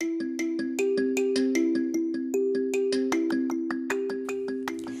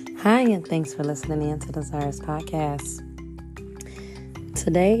Hi, and thanks for listening in to Desires Podcast.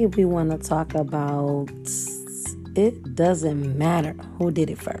 Today, we want to talk about it doesn't matter who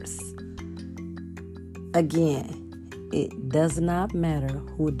did it first. Again, it does not matter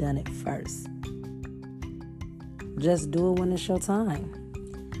who done it first. Just do it when it's your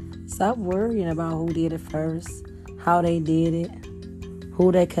time. Stop worrying about who did it first, how they did it,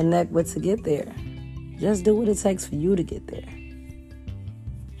 who they connect with to get there. Just do what it takes for you to get there.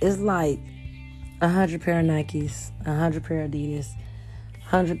 It's like 100 pair of Nikes, 100 pair of Adidas,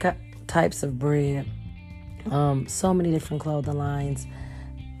 100 types of bread, so many different clothing lines,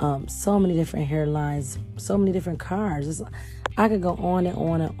 so many different hairlines, so many different cars. I could go on and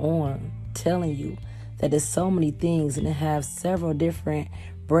on and on telling you that there's so many things, and it has several different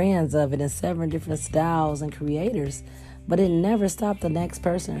brands of it and several different styles and creators, but it never stopped the next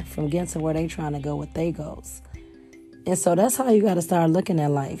person from getting to where they trying to go with their goals. And so that's how you got to start looking at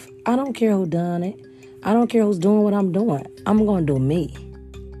life. I don't care who done it. I don't care who's doing what I'm doing. I'm going to do me.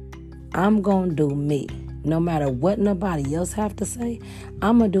 I'm going to do me. No matter what nobody else have to say,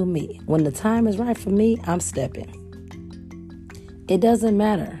 I'm going to do me. When the time is right for me, I'm stepping. It doesn't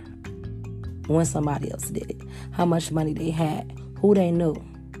matter when somebody else did it, how much money they had, who they knew.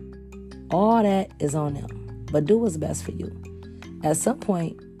 All that is on them. But do what's best for you. At some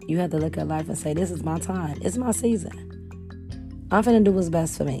point, you have to look at life and say, this is my time. It's my season. I'm finna do what's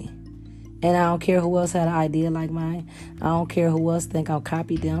best for me. And I don't care who else had an idea like mine. I don't care who else think I'll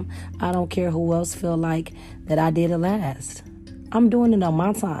copy them. I don't care who else feel like that I did it last. I'm doing it on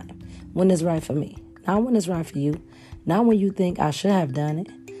my time, when it's right for me. Not when it's right for you. Not when you think I should have done it,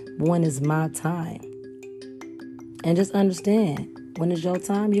 but when it's my time. And just understand, when it's your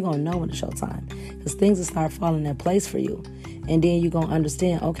time, you're going to know when it's your time. Because things will start falling in place for you. And then you're going to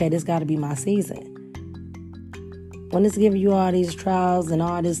understand, okay, this got to be my season. When it's giving you all these trials and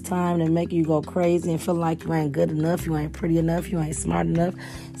all this time to make you go crazy and feel like you ain't good enough, you ain't pretty enough, you ain't smart enough,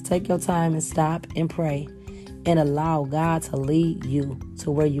 just take your time and stop and pray and allow God to lead you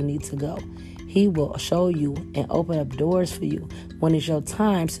to where you need to go. He will show you and open up doors for you when it's your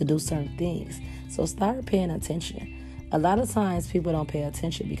time to do certain things. So start paying attention. A lot of times people don't pay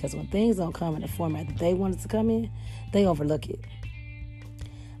attention because when things don't come in the format that they want it to come in, they overlook it.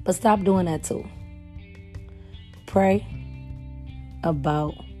 But stop doing that too. Pray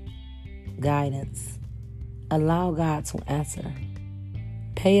about guidance. Allow God to answer.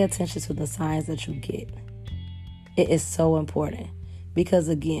 Pay attention to the signs that you get. It is so important because,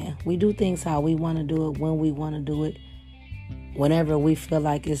 again, we do things how we want to do it, when we want to do it, whenever we feel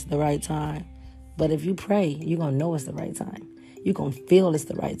like it's the right time. But if you pray, you're going to know it's the right time. You're going to feel it's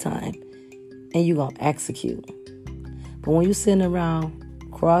the right time. And you're going to execute. But when you're sitting around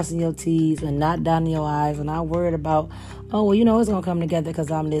crossing your T's and not dotting your I's and not worried about, oh, well, it's going to come together because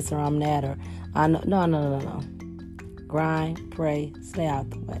I'm this or I'm that, or I know. No. Grind, pray, stay out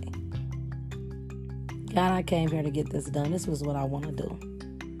the way. God, I came here to get this done. This was what I want to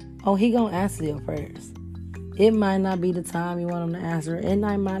do. Oh, He going to answer your prayers. It might not be the time you want Him to answer it. It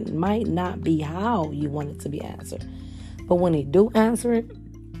might not be how you want it to be answered. But when He do answer it,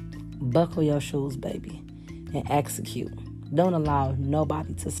 buckle your shoes, baby, and execute. Don't allow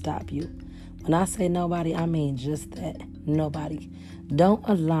nobody to stop you. When I say nobody, I mean just that. Nobody. Don't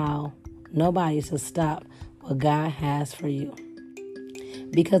allow nobody to stop what God has for you.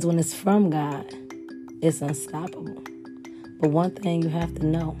 Because when it's from God, it's unstoppable. But one thing you have to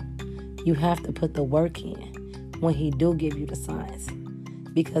know, you have to put the work in when He do give you the signs.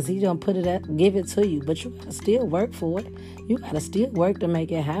 Because He don't give it to you, but you got to still work for it. You got to still work to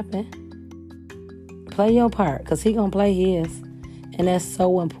make it happen. Play your part, because He gonna play His. And that's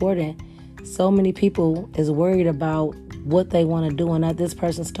so important. So many people is worried about what they want to do, and that this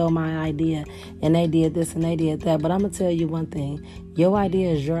person stole my idea and they did this and they did that. But I'm gonna tell you one thing. Your idea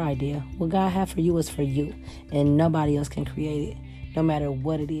is your idea. What God has for you is for you, and nobody else can create it, no matter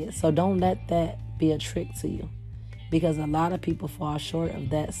what it is. So don't let that be a trick to you, because a lot of people fall short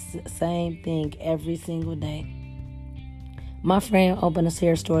of that same thing every single day. My friend opened a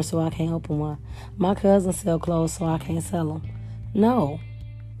hair store, so I can't open one. My cousin sell clothes, so I can't sell them. No.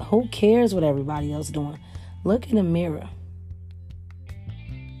 Who cares what everybody else doing? Look in the mirror.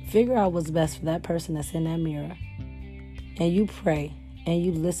 Figure out what's best for that person that's in that mirror. And you pray, and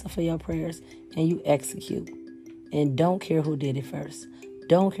you listen for your prayers, and you execute. And don't care who did it first.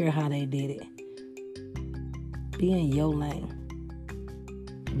 Don't care how they did it. Be in your lane.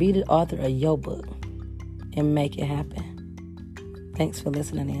 Be the author of your book and make it happen. Thanks for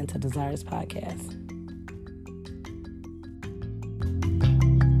listening in to Desires Podcast.